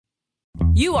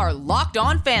You are Locked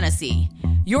On Fantasy,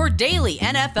 your daily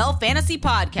NFL fantasy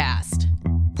podcast.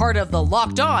 Part of the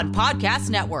Locked On Podcast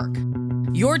Network,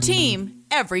 your team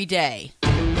every day.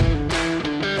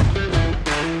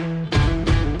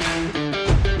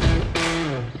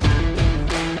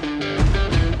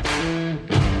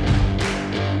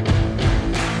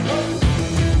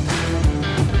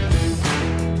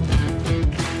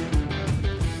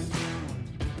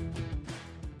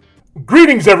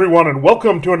 Greetings, everyone, and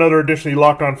welcome to another edition of the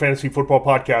Locked On Fantasy Football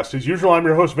Podcast. As usual, I'm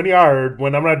your host, Vinnie Iyer.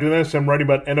 When I'm not doing this, I'm writing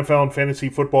about NFL and fantasy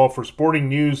football for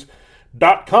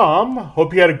sportingnews.com.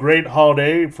 Hope you had a great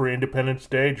holiday for Independence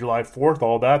Day, July 4th,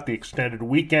 all that, the extended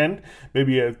weekend.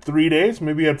 Maybe you had 3 days,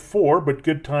 maybe you had 4, but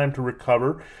good time to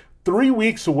recover. 3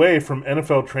 weeks away from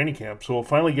NFL training camp, so we'll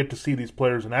finally get to see these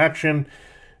players in action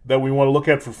that we want to look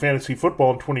at for fantasy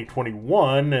football in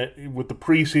 2021 with the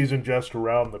preseason just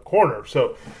around the corner.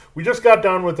 So we just got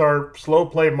done with our slow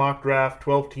play mock draft,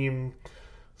 12-team,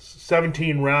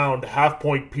 17-round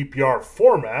half-point PPR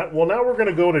format. Well, now we're going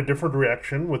to go in a different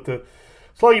direction with a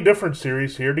slightly different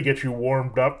series here to get you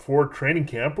warmed up for training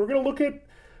camp. We're going to look at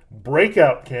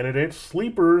breakout candidates,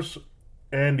 sleepers,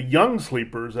 and young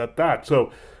sleepers at that.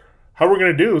 So how we're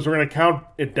going to do is we're going to count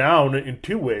it down in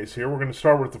two ways here. We're going to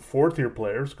start with the fourth-year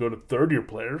players, go to third-year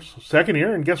players, second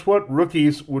year, and guess what?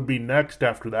 Rookies would be next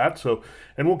after that. So,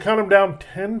 and we'll count them down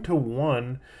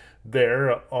 10-1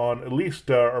 there on at least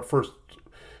our first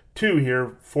two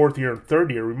here, fourth year and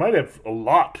third year. We might have a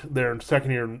lot there in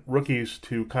second-year rookies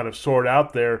to kind of sort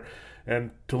out there, and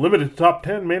to limit it to top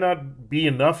 10 may not be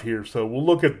enough here. So we'll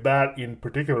look at that in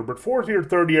particular. But fourth year,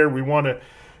 third year, we want to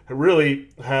really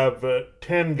have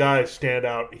 10 guys stand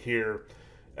out here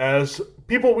as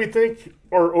people we think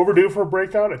are overdue for a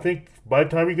breakout. I think by the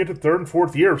time you get to third and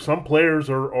fourth year, some players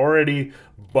are already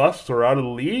busts or out of the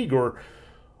league or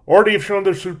already have shown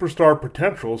their superstar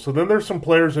potential. So then there's some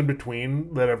players in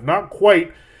between that have not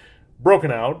quite broken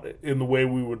out in the way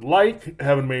we would like,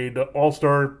 haven't made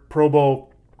all-star Pro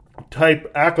Bowl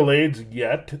type accolades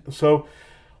yet. So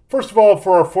first of all,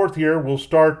 for our fourth year, we'll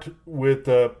start with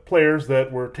players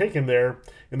that were taken there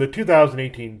in the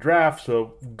 2018 draft.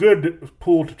 So good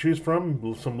pool to choose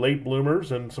from, some late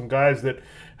bloomers and some guys that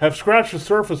have scratched the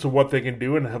surface of what they can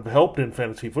do and have helped in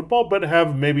fantasy football, but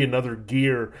have maybe another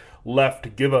gear left to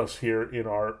give us here in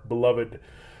our beloved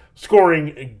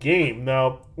scoring game.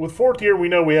 Now, with fourth year, we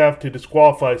know we have to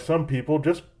disqualify some people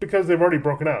just because they've already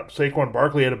broken out. Saquon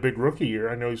Barkley had a big rookie year.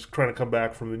 I know he's trying to come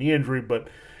back from the knee injury, but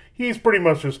he's pretty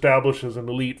much established as an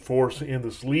elite force in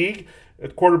this league.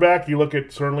 At quarterback, you look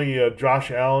at certainly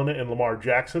Josh Allen and Lamar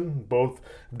Jackson. Both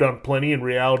have done plenty in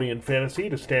reality and fantasy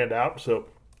to stand out, so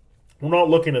we're not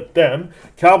looking at them.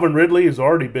 Calvin Ridley has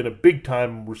already been a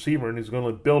big-time receiver, and he's going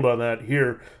to build on that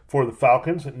here for the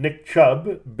Falcons. Nick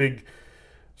Chubb, big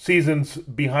seasons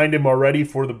behind him already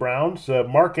for the Browns.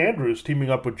 Mark Andrews teaming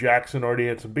up with Jackson already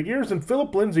had some big years. And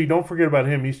Phillip Lindsay, don't forget about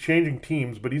him. He's changing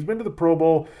teams, but he's been to the Pro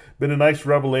Bowl, been a nice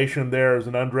revelation there as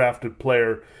an undrafted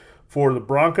player for the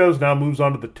Broncos. Now moves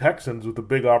on to the Texans with a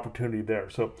big opportunity there.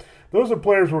 So those are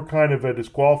players we're kind of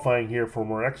disqualifying here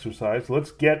from our exercise. Let's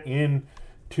get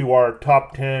into our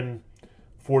top 10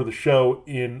 for the show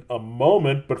in a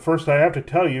moment. But first, I have to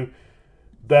tell you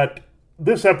that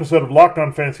this episode of Locked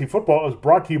On Fantasy Football is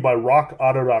brought to you by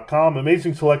RockAuto.com.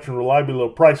 Amazing selection, reliably low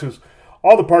prices,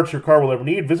 all the parts your car will ever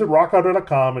need. Visit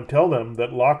RockAuto.com and tell them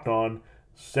that Locked On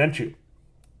sent you.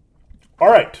 All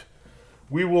right,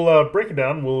 we will break it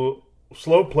down. We'll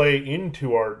slow play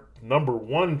into our number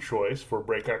one choice for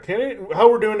breakout candidate. How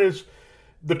we're doing is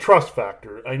the trust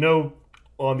factor. I know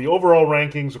on the overall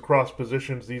rankings across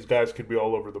positions, these guys could be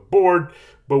all over the board,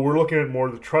 but we're looking at more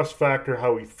the trust factor,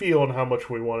 how we feel, and how much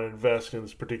we want to invest in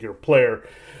this particular player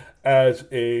as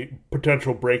a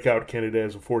potential breakout candidate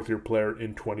as a fourth-year player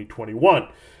in 2021.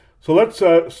 So let's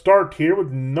start here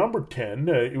with number 10.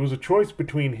 It was a choice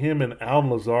between him and Allen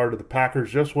Lazard of the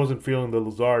Packers. Just wasn't feeling the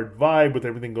Lazard vibe with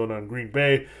everything going on in Green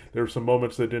Bay. There were some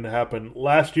moments that didn't happen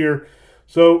last year.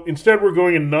 So instead, we're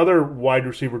going another wide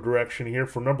receiver direction here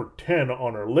for number 10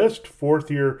 on our list.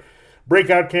 Fourth-year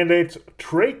breakout candidates,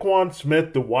 Tre'Quan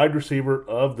Smith, the wide receiver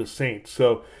of the Saints.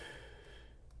 So,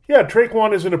 yeah,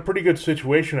 Tre'Quan is in a pretty good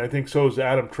situation. I think so is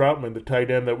Adam Troutman, the tight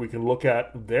end that we can look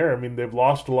at there. I mean, they've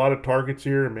lost a lot of targets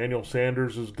here. Emmanuel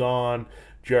Sanders is gone.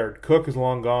 Jared Cook is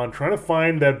long gone. Trying to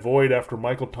find that void after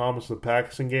Michael Thomas in the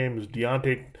Paxton game. Does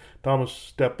Deontay Thomas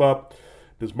step up?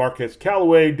 Does Marquez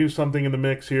Callaway do something in the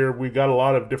mix here? We've got a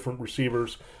lot of different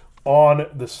receivers on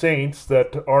the Saints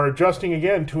that are adjusting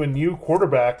again to a new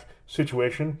quarterback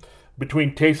situation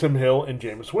between Taysom Hill and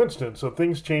Jameis Winston. So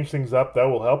things change things up. That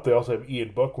will help. They also have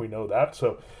Ian Book. We know that.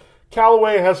 So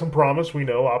Callaway has some promise, we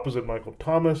know, opposite Michael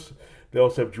Thomas. They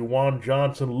also have Juwan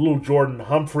Johnson, little Jordan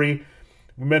Humphrey.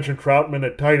 We mentioned Troutman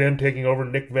at tight end taking over.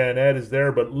 Nick Van Ed is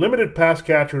there, but limited pass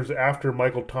catchers after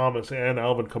Michael Thomas and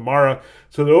Alvin Kamara.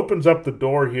 So that opens up the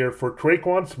door here for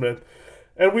Tre'Quan Smith.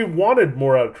 And we wanted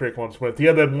more out of Tre'Quan Smith. He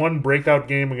had that one breakout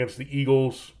game against the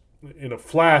Eagles in a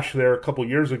flash there a couple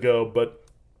years ago, but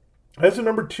as a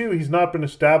number 2, he's not been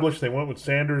established. They went with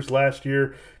Sanders last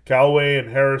year, Callaway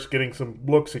and Harris getting some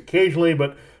looks occasionally,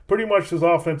 but pretty much his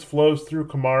offense flows through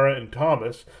Kamara and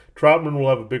Thomas. Troutman will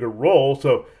have a bigger role,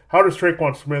 so how does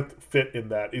Tre'Quan Smith fit in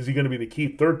that? Is he going to be the key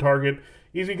 3rd target?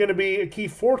 Is he going to be a key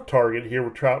 4th target here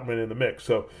with Troutman in the mix?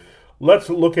 So let's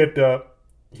look at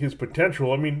his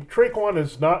potential. I mean, Tre'Quan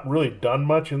has not really done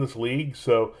much in this league,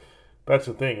 so that's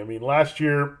the thing. I mean, last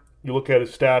year, you look at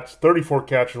his stats, 34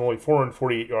 catches, only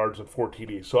 448 yards and 4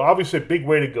 TDs. So obviously a big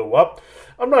way to go up.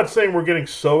 I'm not saying we're getting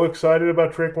so excited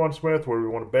about Tre'Quan Smith where we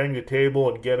want to bang the table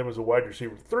and get him as a wide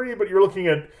receiver 3, but you're looking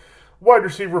at wide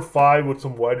receiver 5 with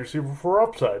some wide receiver 4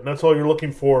 upside. And that's all you're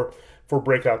looking for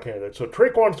breakout candidates. So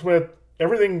Tre'Quan Smith,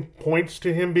 everything points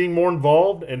to him being more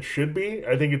involved and should be.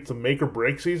 I think it's a make or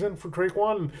break season for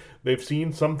Tre'Quan. They've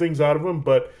seen some things out of him,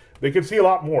 but they could see a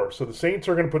lot more. So the Saints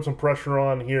are going to put some pressure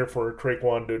on here for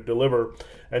Tre'Quan to deliver.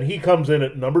 And he comes in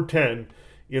at number 10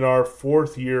 in our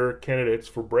 4th-year candidates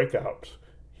for breakouts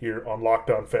here on Locked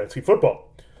On Fantasy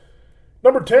Football.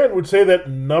 Number 10 would say that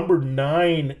number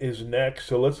 9 is next.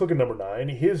 So let's look at number 9.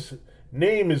 His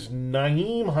name is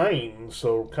Nyheim Hines,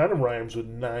 so kind of rhymes with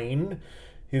 9,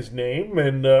 his name.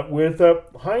 And with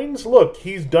Hines, look,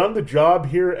 he's done the job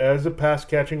here as a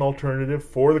pass-catching alternative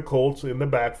for the Colts in the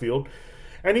backfield.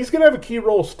 And he's going to have a key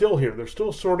role still here. They're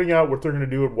still sorting out what they're going to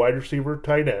do at wide receiver,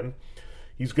 tight end.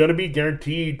 He's going to be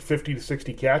guaranteed 50 to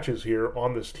 60 catches here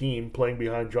on this team, playing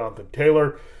behind Jonathan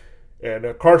Taylor.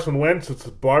 And Carson Wentz, it's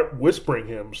Bart whispering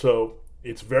him. So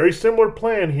it's very similar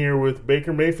plan here with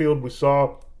Baker Mayfield. We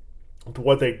saw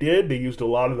what they did. They used a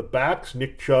lot of the backs,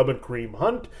 Nick Chubb and Kareem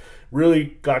Hunt.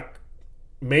 Really got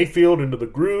Mayfield into the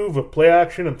groove of play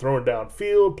action and throwing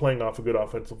downfield, playing off a good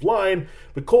offensive line.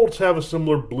 The Colts have a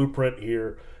similar blueprint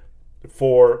here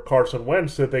for Carson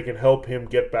Wentz that they can help him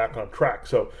get back on track.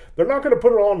 So they're not going to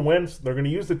put it all on Wentz. They're going to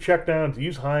use the checkdowns,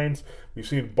 use Hines. We've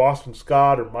seen Boston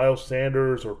Scott or Miles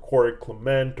Sanders or Corey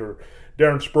Clement or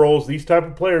Darren Sproles. These type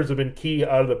of players have been key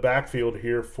out of the backfield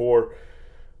here for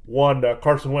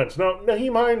Carson Wentz. Now,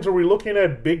 Nyheim Hines, are we looking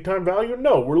at big-time value?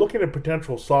 No, we're looking at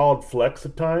potential solid flex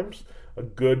at times. A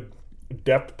good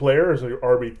depth player as an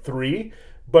RB3,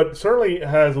 but certainly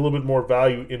has a little bit more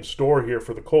value in store here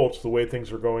for the Colts, the way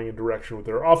things are going in direction with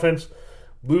their offense.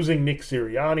 Losing Nick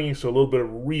Sirianni, so a little bit of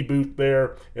a reboot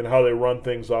there in how they run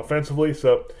things offensively.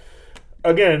 So,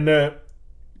 again,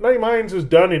 Nyheim Hines has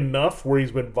done enough where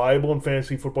he's been viable in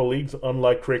fantasy football leagues,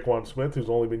 unlike Tre'Quan Smith, who's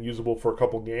only been usable for a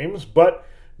couple games. But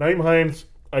Nyheim Hines,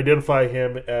 identify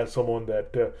him as someone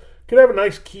that could have a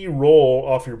nice key role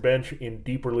off your bench in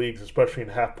deeper leagues, especially in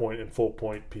half-point and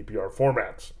full-point PPR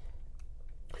formats.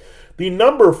 The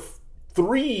number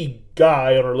 3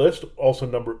 guy on our list, also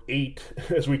number 8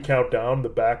 as we count down the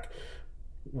back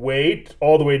weight,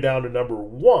 all the way down to number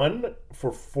 1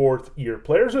 for 4th-year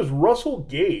players, is Russell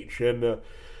Gage. And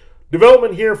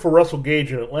development here for Russell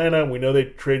Gage in Atlanta. We know they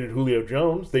traded Julio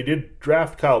Jones. They did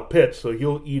draft Kyle Pitts, so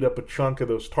he'll eat up a chunk of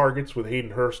those targets with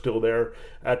Hayden Hurst still there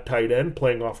at tight end,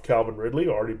 playing off Calvin Ridley,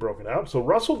 already broken out. So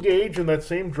Russell Gage in that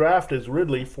same draft as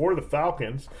Ridley for the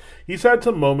Falcons. He's had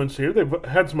some moments here. They've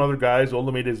had some other guys.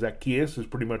 Olamide Zaccheaus has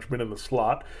pretty much been in the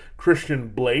slot. Christian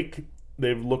Blake,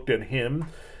 they've looked at him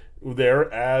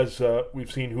there as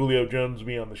we've seen Julio Jones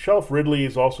be on the shelf. Ridley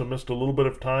has also missed a little bit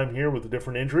of time here with a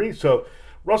different injury. So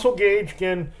Russell Gage,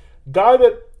 again, guy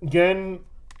that, again,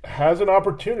 has an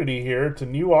opportunity here. It's a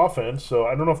new offense, so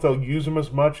I don't know if they'll use him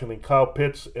as much. I think Kyle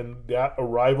Pitts and that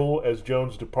arrival as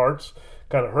Jones departs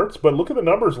kind of hurts. But look at the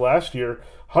numbers last year.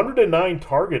 109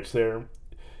 targets there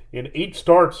in 8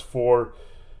 starts for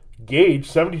Gage,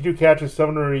 72 catches,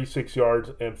 786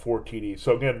 yards, and 4 TDs.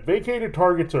 So, again, vacated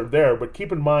targets are there, but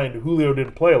keep in mind Julio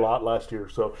didn't play a lot last year.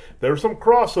 So there's some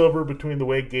crossover between the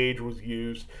way Gage was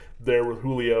used there with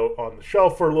Julio on the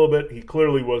shelf for a little bit. He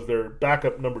clearly was their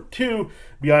backup number 2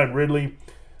 behind Ridley.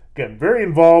 Again, very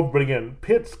involved, but again,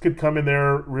 Pitts could come in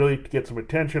there really to get some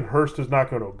attention. Hurst is not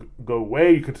going to go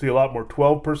away. You could see a lot more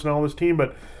 12 personnel on this team,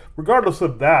 but regardless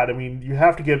of that, I mean, you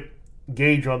have to get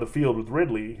Gage on the field with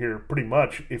Ridley here pretty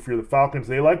much if you're the Falcons.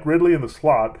 They like Ridley in the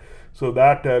slot, so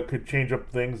that could change up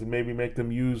things and maybe make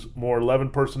them use more 11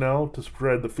 personnel to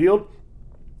spread the field.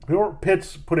 Or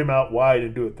Pitts put him out wide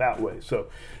and do it that way. So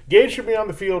Gage should be on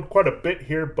the field quite a bit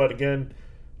here, but again,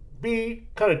 be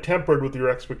kind of tempered with your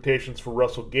expectations for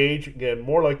Russell Gage. Again,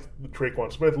 more like the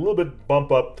Tre'Quan Smith, a little bit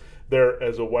bump up there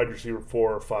as a wide receiver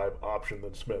 4 or 5 option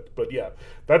than Smith. But yeah,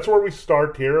 that's where we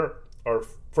start here. Our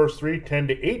first three, 10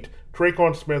 to 8.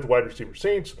 Tre'Quan Smith, wide receiver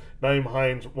Saints. Nyheim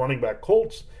Hines, running back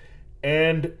Colts.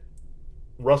 And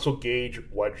Russell Gage,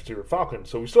 wide receiver Falcons.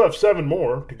 So we still have 7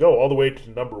 more to go all the way to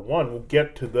number 1. We'll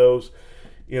get to those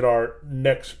in our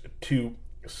next 2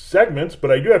 segments, but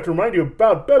I do have to remind you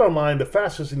about BetOnline, the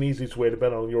fastest and easiest way to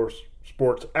bet on your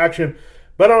sports action.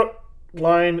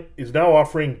 BetOnline is now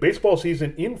offering baseball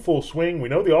season in full swing. We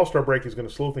know the All-Star break is going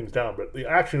to slow things down, but the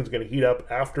action is going to heat up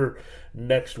after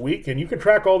next week, and you can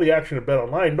track all the action at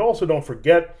BetOnline. And also, don't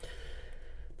forget,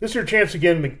 this is your chance to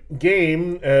get in the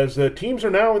game as teams are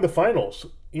now in the finals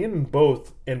in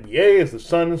both NBA as the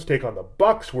Suns take on the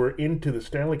Bucks. We're into the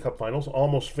Stanley Cup Finals,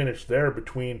 almost finished there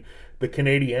between the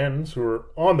Canadiens, who are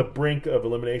on the brink of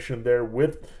elimination there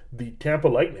with the Tampa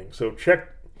Lightning. So check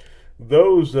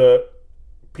those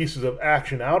pieces of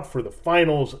action out for the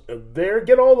finals there.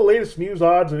 Get all the latest news,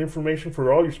 odds, and information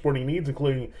for all your sporting needs,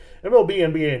 including MLB,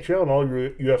 NBA, NHL, and all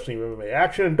your UFC and MMA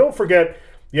action. And don't forget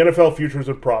the NFL futures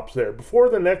and props there. Before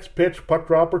the next pitch, puck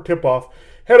drop, or tip-off,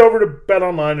 head over to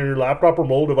BetOnline on your laptop or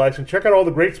mobile device and check out all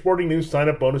the great sporting news,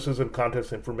 sign-up bonuses, and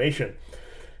contest information.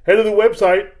 Head to the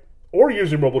website or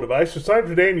use your mobile device to sign up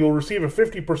today, and you'll receive a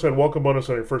 50% welcome bonus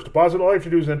on your first deposit. All you have to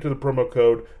do is enter the promo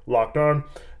code LOCKEDON.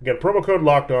 Again, promo code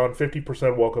LOCKEDON,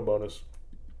 50% welcome bonus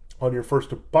on your first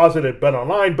deposit at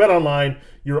BetOnline. BetOnline,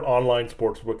 your online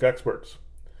sportsbook experts.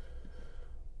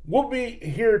 We'll be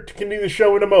here to continue the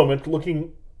show in a moment,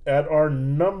 looking at our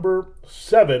number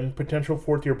 7 potential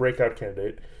fourth-year breakout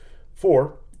candidate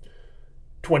for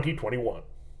 2021.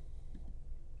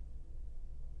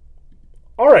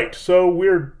 All right, so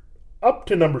we're up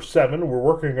to number 7. We're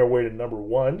working our way to number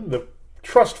 1. The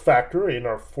trust factor in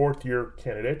our fourth-year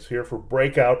candidates here for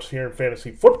breakouts here in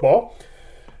fantasy football.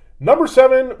 Number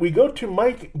 7, we go to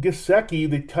Mike Gesicki,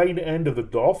 the tight end of the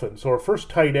Dolphins. So our first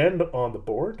tight end on the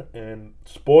board. And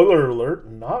spoiler alert,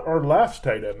 not our last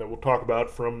tight end that we'll talk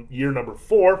about from year number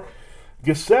 4.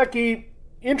 Gesicki,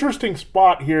 interesting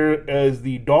spot here as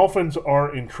the Dolphins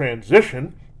are in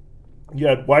transition. You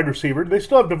had wide receiver. They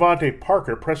still have Devontae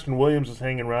Parker. Preston Williams is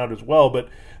hanging around as well. But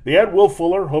they had Will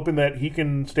Fuller, hoping that he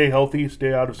can stay healthy,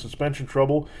 stay out of suspension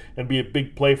trouble, and be a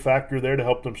big play factor there to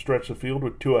help them stretch the field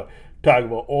with Tua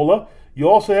Tagovailoa. You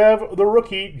also have the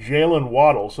rookie Jalen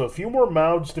Waddle. So a few more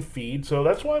mouths to feed. So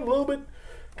that's why I'm a little bit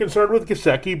concerned with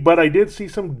Gesicki. But I did see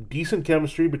some decent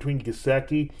chemistry between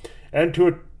Gesicki and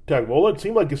Tua Tagovailoa. It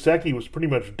seemed like Gesicki was pretty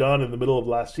much done in the middle of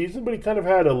last season, but he kind of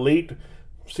had a late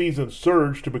season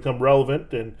surge to become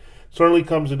relevant and certainly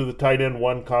comes into the tight end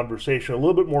 1 conversation a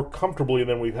little bit more comfortably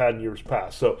than we've had in years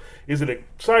past. So is it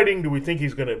exciting? Do we think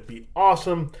he's going to be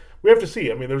awesome? We have to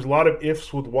see. I mean, there's a lot of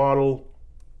ifs with Waddle.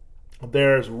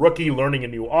 There's rookie learning a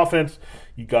new offense.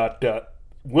 You got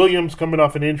Williams coming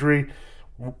off an injury.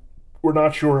 We're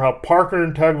not sure how Parker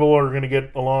and Tagovailoa are going to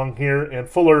get along here. And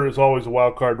Fuller is always a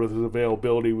wild card with his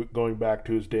availability going back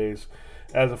to his days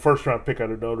as a first-round pick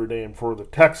out of Notre Dame for the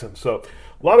Texans. So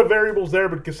a lot of variables there,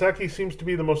 but Gesicki seems to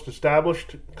be the most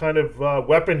established kind of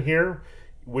weapon here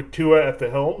with Tua at the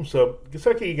helm. So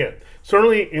Gesicki, again,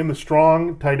 certainly in the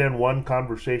strong tight end 1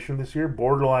 conversation this year,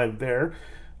 borderline there.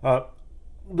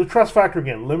 The trust factor,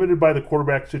 again, limited by the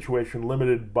quarterback situation,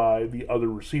 limited by the other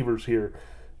receivers here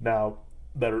now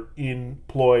that are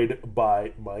employed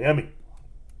by Miami.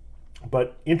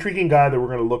 But intriguing guy that we're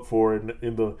going to look for in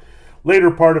the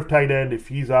later part of tight end. If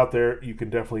he's out there, you can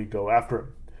definitely go after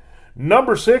him.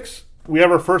 Number 6, we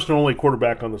have our first and only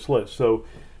quarterback on this list. So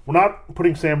we're not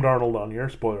putting Sam Darnold on here.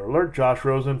 Spoiler alert. Josh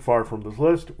Rosen, far from this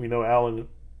list. We know Allen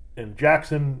and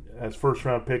Jackson as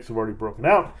first-round picks have already broken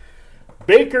out.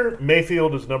 Baker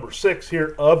Mayfield is number 6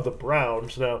 here of the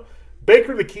Browns. Now,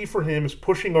 Baker, the key for him is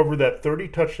pushing over that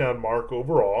 30-touchdown mark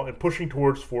overall and pushing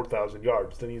towards 4,000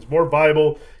 yards. Then he's more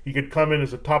viable. He could come in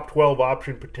as a top 12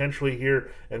 option potentially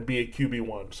here and be a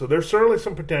QB1. So there's certainly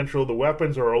some potential. The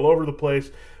weapons are all over the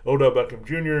place. Odell Beckham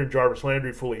Jr. and Jarvis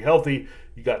Landry fully healthy.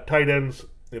 You got tight ends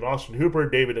in Austin Hooper,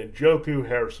 David Njoku,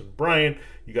 Harrison Bryant.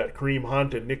 You got Kareem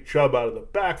Hunt and Nick Chubb out of the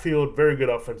backfield. Very good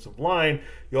offensive line.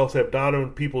 You also have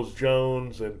Donovan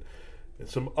Peoples-Jones and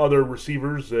some other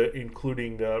receivers,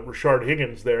 including Rashard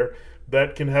Higgins there,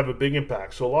 that can have a big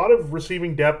impact. So a lot of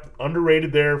receiving depth,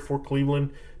 underrated there for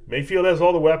Cleveland. Mayfield has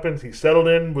all the weapons. He settled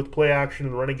in with play action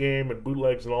and running game and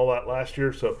bootlegs and all that last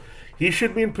year. So he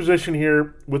should be in position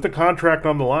here with the contract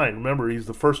on the line. Remember, he's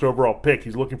the first overall pick.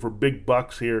 He's looking for big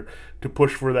bucks here to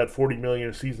push for that $40 million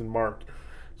a season mark.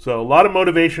 So a lot of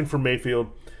motivation for Mayfield.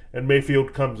 And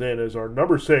Mayfield comes in as our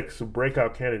number 6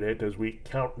 breakout candidate as we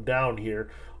count down here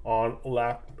on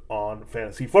Locked On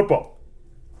Fantasy Football.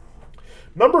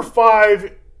 Number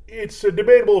 5, it's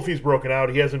debatable if he's broken out.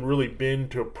 He hasn't really been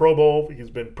to a Pro Bowl. He's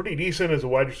been pretty decent as a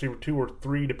wide receiver 2 or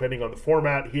 3, depending on the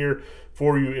format here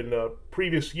for you in the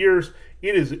previous years.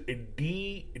 It is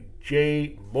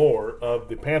DJ Moore of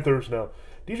the Panthers. Now,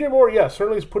 DJ Moore,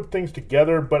 certainly has put things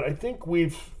together, but I think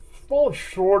we've fallen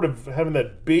short of having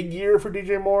that big year for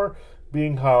DJ Moore,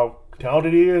 being how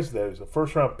talented he is. There's a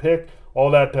first-round pick,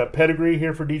 all that pedigree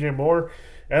here for DJ Moore.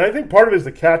 And I think part of it is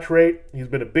the catch rate. He's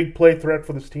been a big play threat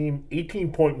for this team,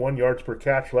 18.1 yards per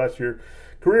catch last year.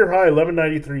 Career high,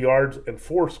 1,193 yards and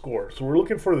 4 scores. So we're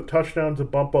looking for the touchdowns to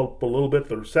bump up a little bit,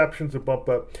 the receptions to bump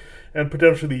up, and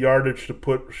potentially the yardage to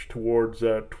push towards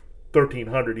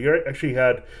 1,300. He actually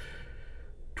had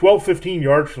 15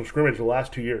 yards from scrimmage the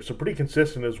last 2 years, so pretty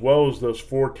consistent, as well as those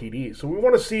 4 TDs. So we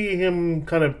want to see him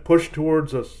kind of push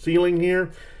towards a ceiling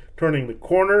here, turning the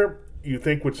corner. You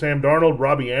think with Sam Darnold,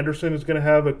 Robbie Anderson is going to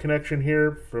have a connection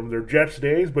here from their Jets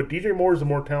days, but DJ Moore is a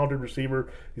more talented receiver.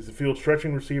 He's a field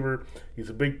stretching receiver. He's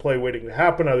a big play waiting to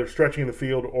happen, either stretching the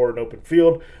field or an open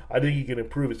field. I think he can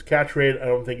improve his catch rate. I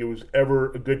don't think it was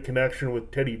ever a good connection with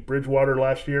Teddy Bridgewater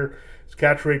last year. His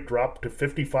catch rate dropped to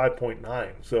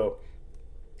 55.9. So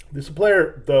this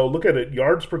player, though, look at it,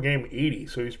 yards per game 80.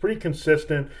 So he's pretty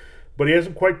consistent, but he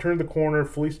hasn't quite turned the corner,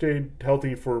 fully stayed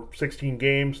healthy for 16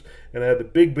 games, and had the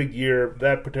big year.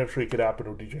 That potentially could happen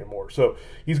with DJ Moore. So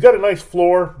he's got a nice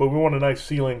floor, but we want a nice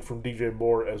ceiling from DJ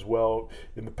Moore as well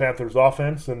in the Panthers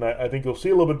offense. And I think you'll see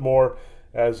a little bit more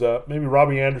as maybe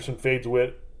Robbie Anderson fades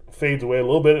away a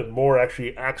little bit, and Moore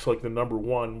actually acts like the number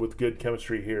 1 with good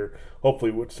chemistry here,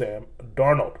 hopefully with Sam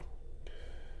Darnold.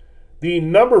 The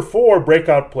number 4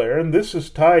 breakout player, and this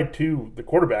is tied to the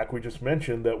quarterback we just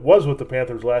mentioned that was with the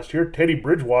Panthers last year, Teddy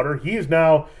Bridgewater. He is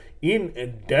now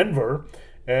in Denver,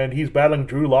 and he's battling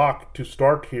Drew Lock to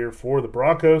start here for the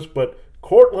Broncos. But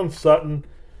Courtland Sutton,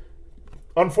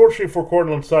 unfortunately for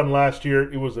Courtland Sutton last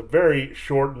year, it was a very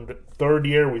shortened third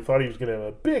year. We thought he was going to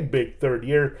have a big third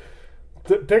year.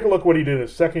 Take a look what he did in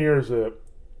his second year as a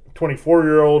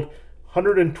 24-year-old.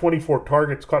 124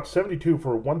 targets, caught 72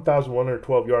 for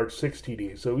 1,112 yards, 6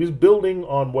 TDs. So he's building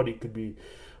on what he could be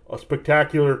a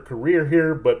spectacular career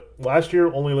here, but last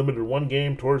year only limited 1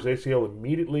 game, tore his ACL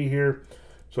immediately here.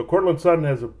 So Courtland Sutton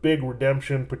has a big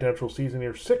redemption potential season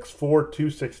here, 6'4",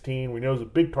 216. We know he's a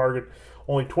big target,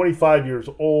 only 25 years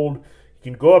old. He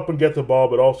can go up and get the ball,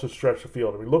 but also stretch the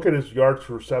field. I mean, look at his yards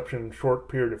per reception in a short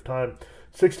period of time.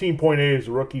 16.8 as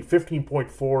a rookie,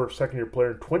 15.4 second-year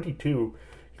player, 22.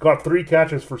 Got 3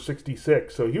 catches for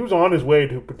 66. So he was on his way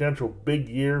to a potential big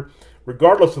year,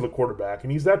 regardless of the quarterback.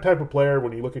 And he's that type of player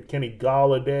when you look at Kenny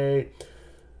Galladay,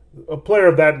 a player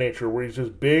of that nature, where he's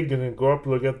just big and then go up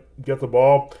and get the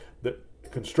ball, that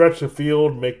can stretch the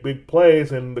field, make big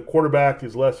plays, and the quarterback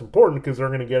is less important because they're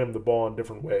going to get him the ball in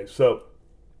different ways. So,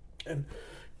 and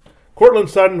Courtland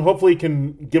Sutton hopefully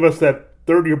can give us that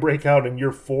third-year breakout in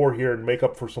year 4 here and make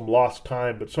up for some lost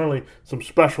time, but certainly some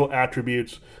special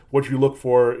attributes, what you look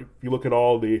for. If you look at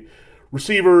all the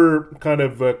receiver kind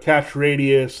of catch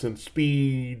radius and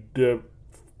speed,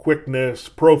 quickness,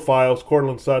 profiles,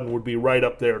 Courtland Sutton would be right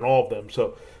up there in all of them.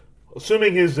 So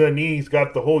assuming his knee's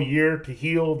got the whole year to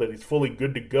heal, that he's fully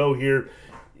good to go here,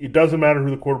 it doesn't matter who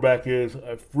the quarterback is.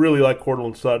 I really like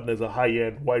Courtland Sutton as a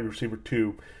high-end wide receiver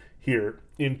 2 here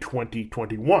in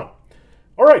 2021.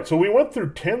 All right, so we went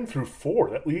through 10 through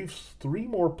 4. That leaves 3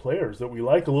 more players that we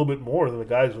like a little bit more than the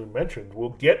guys we mentioned. We'll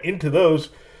get into those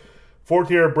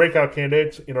fourth-year breakout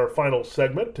candidates in our final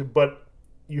segment, but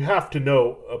you have to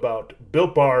know about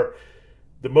Built Bar,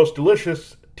 the most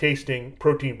delicious tasting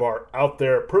protein bar out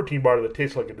there, protein bar that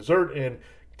tastes like a dessert. And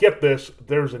get this,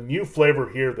 there's a new flavor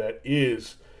here that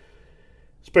is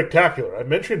spectacular. I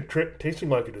mentioned tasting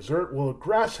like a dessert. Well, a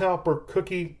grasshopper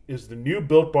cookie is the new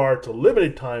Built Bar. It's a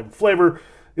limited time flavor.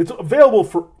 It's available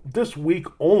for this week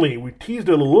only. We teased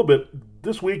it a little bit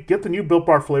this week. Get the new Built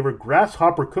Bar flavor,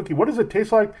 grasshopper cookie. What does it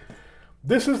taste like?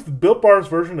 This is the Built Bar's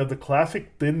version of the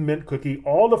classic thin mint cookie.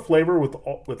 All the flavor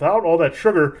without all that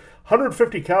sugar.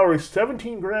 150 calories,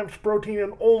 17 grams protein,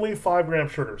 and only 5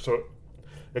 grams sugar. So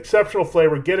exceptional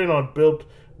flavor. Get in on Built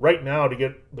right now to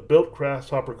get the Built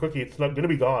Grasshopper Cookie. It's not going to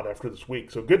be gone after this week,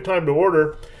 so good time to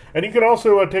order. And you can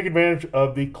also take advantage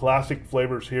of the classic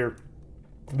flavors here.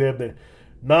 They have the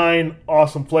 9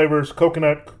 awesome flavors: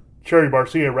 coconut, cherry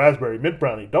barcia, raspberry, mint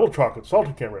brownie, double chocolate,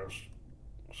 salted caramel,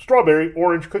 strawberry,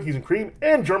 orange, cookies and cream,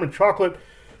 and German chocolate.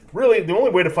 Really, the only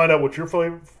way to find out what your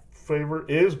flavor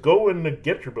is, go and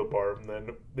get your Built Bar. And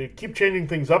then they keep changing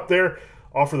things up there.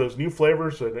 offer those new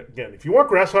flavors. And again, if you want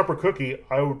grasshopper cookie,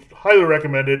 I would highly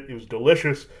recommend it. It was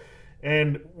delicious.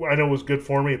 And I know it was good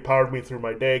for me. It powered me through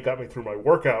my day, got me through my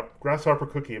workout. Grasshopper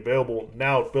cookie available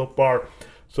now at Built Bar.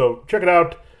 So check it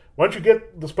out. Why don't you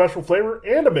get the special flavor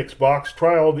and a mix box?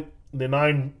 Try all the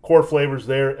 9 core flavors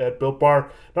there at Built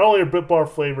Bar. Not only are Built Bar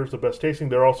flavors the best tasting,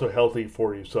 they're also healthy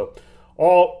for you. So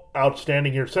all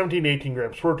outstanding here. 17 to 18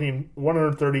 grams protein,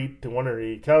 130 to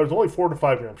 180 calories, only 4 to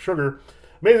 5 grams sugar.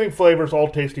 Amazing flavors, all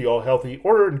tasty, all healthy.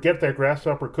 Order and get that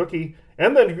grasshopper cookie,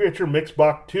 and then you get your mix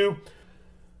box too.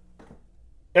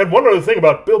 And one other thing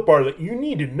about Built Bar that you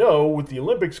need to know with the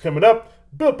Olympics coming up,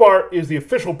 Built Bar is the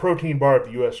official protein bar of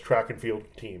the U.S. track and field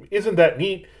team. Isn't that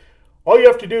neat? All you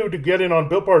have to do to get in on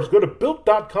Built Bar is go to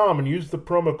Built.com and use the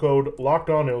promo code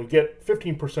LOCKEDON, and you'll get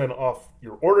 15% off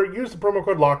your order. Use the promo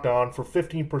code LOCKEDON for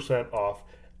 15% off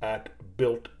at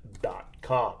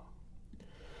Built.com.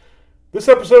 This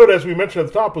episode, as we mentioned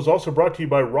at the top, was also brought to you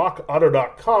by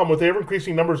RockAuto.com. With the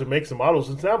ever-increasing numbers of makes and models,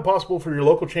 it's now impossible for your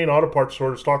local chain auto parts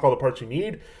store to stock all the parts you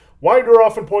need. Why endure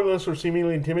often pointless or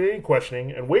seemingly intimidating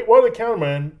questioning, and wait while the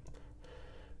counterman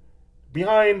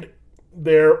behind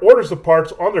their orders the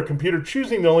parts on their computer,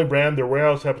 choosing the only brand their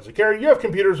warehouse happens to carry? You have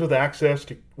computers with access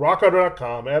to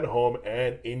RockAuto.com at home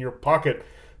and in your pocket.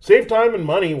 Save time and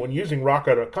money when using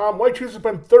RockAuto.com. Why choose to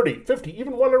spend 30, 50,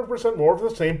 even 100% more for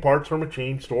the same parts from a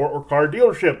chain store or car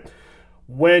dealership?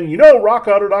 When you know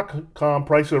RockAuto.com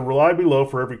prices are reliably low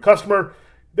for every customer,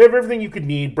 they have everything you could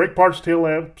need: brake parts, tail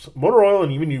lamps, motor oil,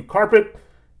 and even new carpet.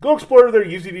 Go explore their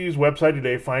easy-to-use website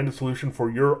today. Find a solution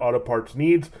for your auto parts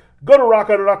needs. Go to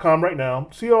RockAuto.com right now.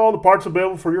 See all the parts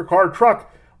available for your car or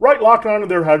truck. Right locked onto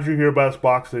their How Did You Hear About Us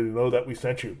box so they know that we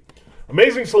sent you.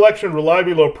 Amazing selection,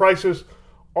 reliably low prices.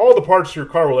 All the parts your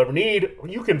car will ever need,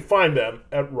 you can find them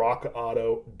at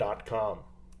rockauto.com.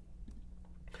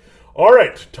 All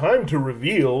right, time to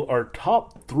reveal our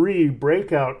top 3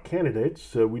 breakout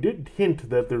candidates. We did hint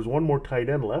that there's one more tight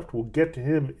end left. We'll get to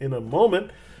him in a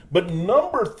moment. But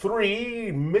number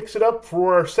 3, mix it up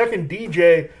for our second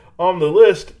DJ on the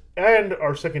list and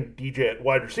our second DJ at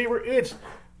wide receiver. It's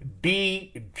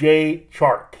DJ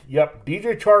Chark. Yep,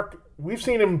 DJ Chark, we've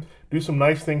seen him do some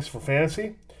nice things for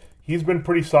fantasy. He's been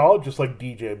pretty solid, just like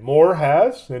DJ Moore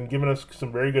has, and given us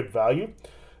some very good value,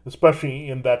 especially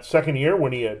in that second year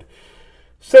when he had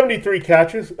 73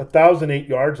 catches, 1,008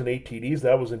 yards, and 8 TDs.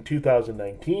 That was in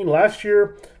 2019. Last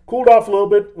year, cooled off a little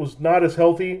bit, was not as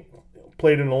healthy,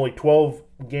 played in only 12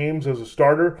 games as a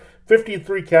starter,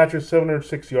 53 catches,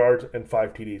 706 yards, and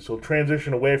 5 TDs. So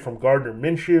transition away from Gardner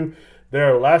Minshew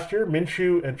there last year.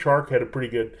 Minshew and Chark had a pretty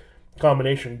good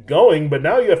combination going, but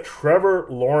now you have Trevor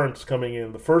Lawrence coming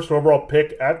in, the first overall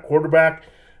pick at quarterback.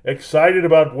 Excited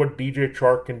about what DJ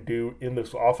Chark can do in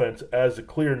this offense as a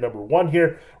clear number 1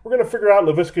 here. We're going to figure out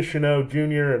Laviska Shenault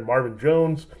Jr. and Marvin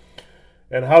Jones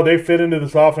and how they fit into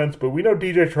this offense, but we know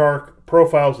DJ Chark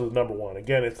profiles as number 1.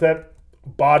 Again, it's that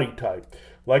body type,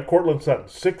 like Cortland Sutton,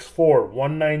 6'4",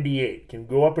 198, can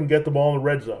go up and get the ball in the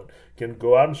red zone, can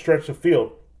go out and stretch the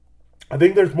field. I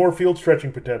think there's more field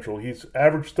stretching potential. He's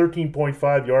averaged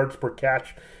 13.5 yards per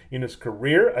catch in his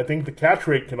career. I think the catch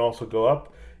rate can also go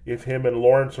up if him and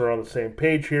Lawrence are on the same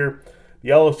page here.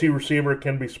 The LSU receiver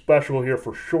can be special here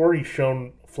for sure. He's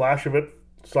shown a flash of it.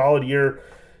 Solid year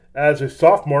as a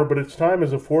sophomore, but it's time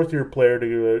as a fourth-year player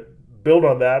to build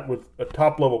on that with a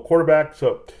top-level quarterback.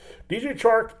 So DJ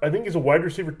Chark, I think he's a wide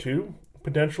receiver too,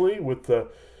 potentially, with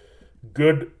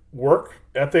good work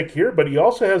ethic here, but he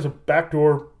also has a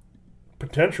backdoor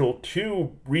potential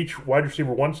to reach wide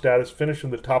receiver 1 status, finish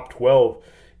in the top 12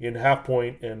 in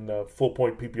half-point and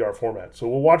full-point PPR format. So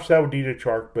we'll watch that with DJ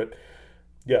Chark, but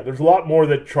yeah, there's a lot more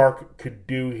that Chark could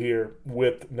do here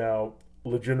with now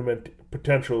legitimate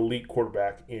potential elite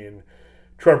quarterback in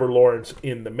Trevor Lawrence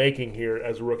in the making here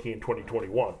as a rookie in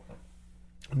 2021.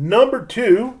 Number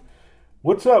 2,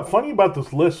 what's funny about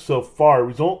this list so far,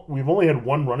 we've only had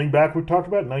one running back we talked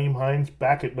about, Nyheim Hines,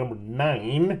 back at number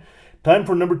 9. Time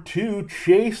for number 2,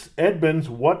 Chase Edmonds.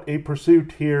 What a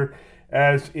pursuit here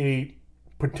as a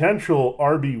potential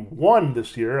RB1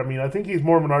 this year. I mean, I think he's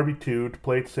more of an RB2 to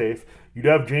play it safe. You'd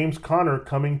have James Conner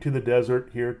coming to the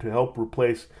desert here to help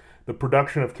replace the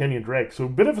production of Kenyon Drake. So a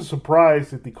bit of a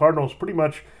surprise that the Cardinals pretty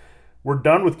much were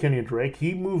done with Kenyon Drake.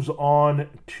 He moves on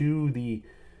to the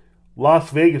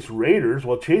Las Vegas Raiders,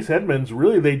 while Chase Edmonds,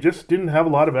 really, they just didn't have a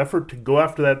lot of effort to go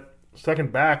after that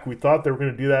second back. We thought they were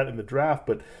going to do that in the draft,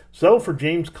 but settle for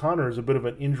James Conner is a bit of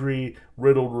an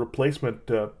injury-riddled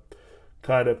replacement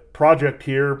kind of project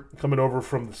here coming over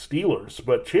from the Steelers.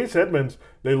 But Chase Edmonds,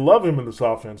 they love him in this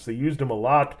offense. They used him a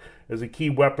lot as a key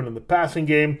weapon in the passing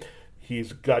game.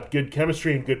 He's got good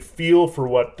chemistry and good feel for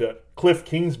what Cliff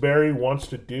Kingsbury wants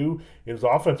to do in his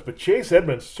offense. But Chase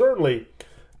Edmonds certainly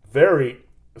very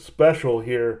special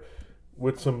here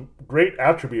with some great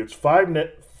attributes.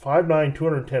 5'9",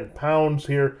 210 pounds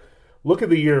here. Look at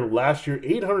the year last year,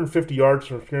 850 yards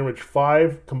from scrimmage,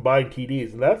 5 combined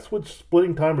TDs. And that's with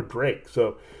splitting time with Drake.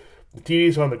 So the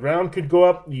TDs on the ground could go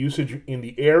up. The usage in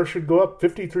the air should go up.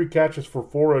 53 catches for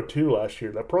 402 last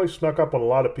year. That probably snuck up on a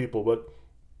lot of people, but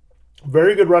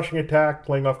very good rushing attack,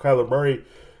 playing off Kyler Murray.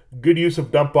 Good use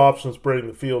of dump-offs and spreading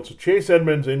the field. So Chase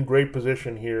Edmonds in great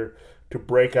position here to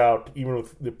break out, even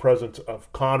with the presence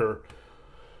of Connor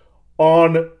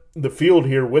on the field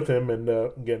here with him. And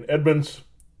again, Edmonds,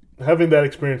 having that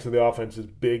experience in the offense is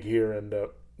big here and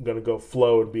going to go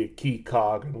flow and be a key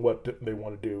cog in what they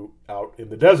want to do out in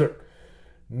the desert.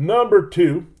 Number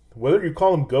 2, whether you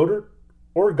call him Goddard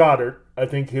or Goddard, I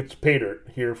think it's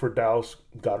Paydirt here for Dallas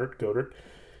Goddard.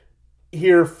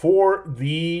 Here for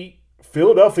the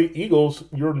Philadelphia Eagles,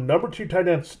 your number 2 tight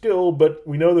end still, but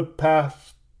we know the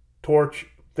pass torch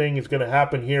thing is going to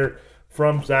happen here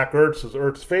from Zach Ertz as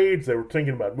Ertz fades. They were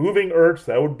thinking about moving Ertz.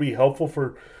 That would be helpful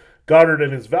for Goddard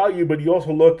and his value, but you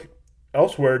also look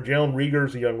elsewhere. Jalen Reagor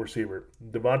is a young receiver.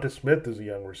 Devonta Smith is a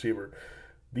young receiver.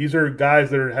 These are guys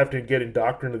that have to get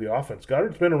indoctrinated into the offense.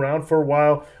 Goddard's been around for a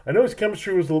while. I know his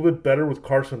chemistry was a little bit better with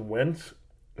Carson Wentz,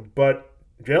 but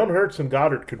Jalen Hurts and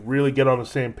Goddard could really get on the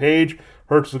same page.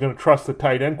 Hurts is going to trust the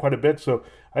tight end quite a bit, so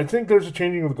I think there's a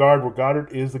changing of the guard where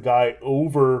Goddard is the guy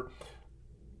over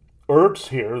Ertz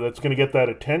here that's going to get that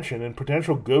attention and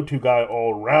potential go-to guy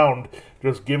all around,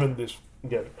 just given this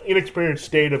inexperienced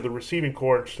state of the receiving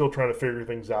corps and still trying to figure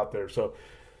things out there. So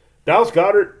Dallas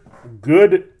Goedert,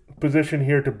 good position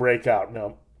here to break out.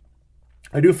 Now,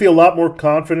 I do feel a lot more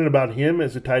confident about him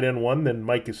as a tight end 1 than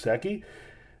Mike Gesicki,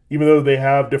 even though they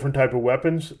have different type of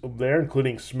weapons there,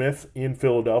 including Smith in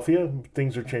Philadelphia.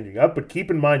 Things are changing up, but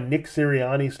keep in mind Nick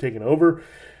Sirianni's taken over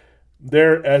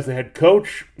there as the head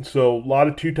coach. So a lot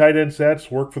of 2 tight end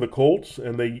sets work for the Colts,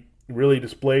 and they really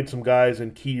displayed some guys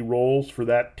in key roles for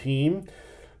that team.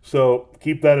 So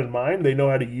keep that in mind. They know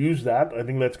how to use that. I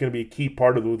think that's going to be a key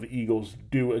part of what the Eagles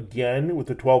do again with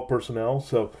the 12 personnel.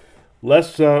 So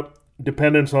less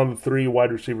dependence on the 3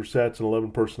 wide receiver sets and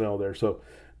 11 personnel there. So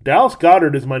Dallas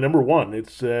Goedert is my number 1.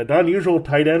 It's an unusual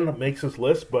tight end that makes this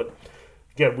list, but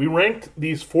again, we ranked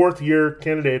these 4th-year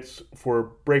candidates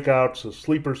for breakouts as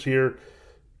sleepers here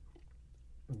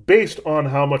based on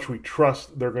how much we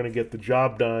trust they're going to get the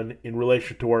job done in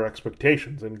relation to our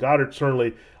expectations. And Goddard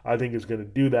certainly, I think, is going to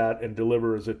do that and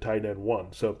deliver as a tight end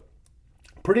 1. So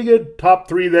pretty good top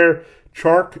 3 there.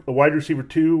 Chark, a wide receiver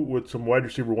 2 with some wide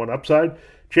receiver 1 upside.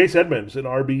 Chase Edmonds, an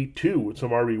RB2 with some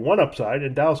RB1 upside.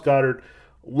 And Dallas Goedert,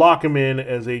 lock him in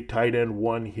as a tight end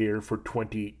 1 here for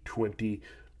 2021.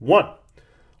 All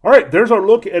right, there's our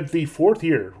look at the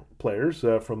 4th-year players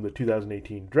from the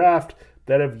 2018 draft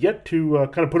that have yet to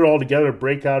kind of put it all together,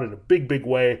 break out in a big, big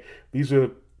way. These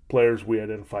are players we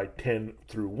identified 10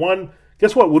 through 1.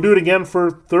 Guess what? We'll do it again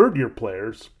for 3rd-year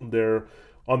players. They're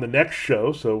on the next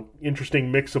show, so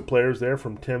interesting mix of players there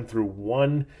from 10 through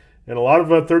 1. And a lot of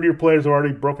 3rd-year players are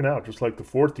already broken out, just like the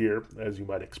 4th year, as you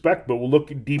might expect. But we'll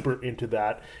look deeper into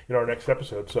that in our next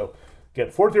episode. So, again,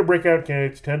 4th-year breakout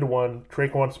candidates, 10 to 1.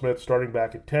 Traquan Smith starting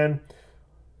back at 10.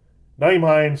 Nyheim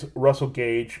Hines, Russell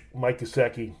Gage, Mike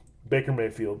Gesicki, Baker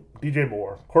Mayfield, DJ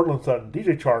Moore, Cortland Sutton,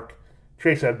 DJ Chark,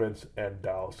 Chase Edmonds, and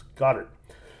Dallas Goedert.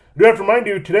 I do have to remind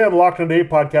you, today on the Locked On Today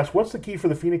podcast, what's the key for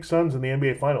the Phoenix Suns in the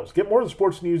NBA Finals? Get more of the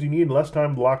sports news you need in less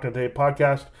time with the Locked On Today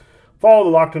podcast. Follow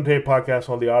the Locked On Today podcast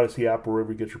on the Odyssey app or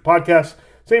wherever you get your podcasts.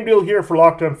 Same deal here for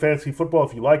Locked On Fantasy Football.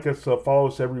 If you like us, follow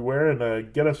us everywhere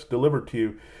and get us delivered to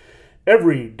you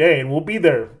every day. And we'll be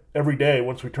there every day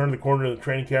once we turn the corner to the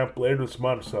training camp later this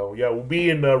month. So, yeah, we'll be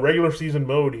in regular season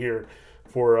mode here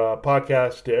for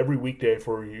podcast every weekday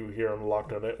for you here on the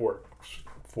Locked On Network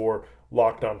for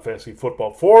Locked On Fantasy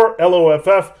Football. For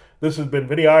LOFF, this has been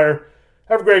Vinnie Iyer.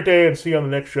 Have a great day and see you on the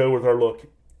next show with our look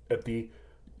at the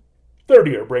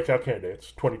 3rd-year breakout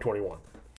candidates 2021.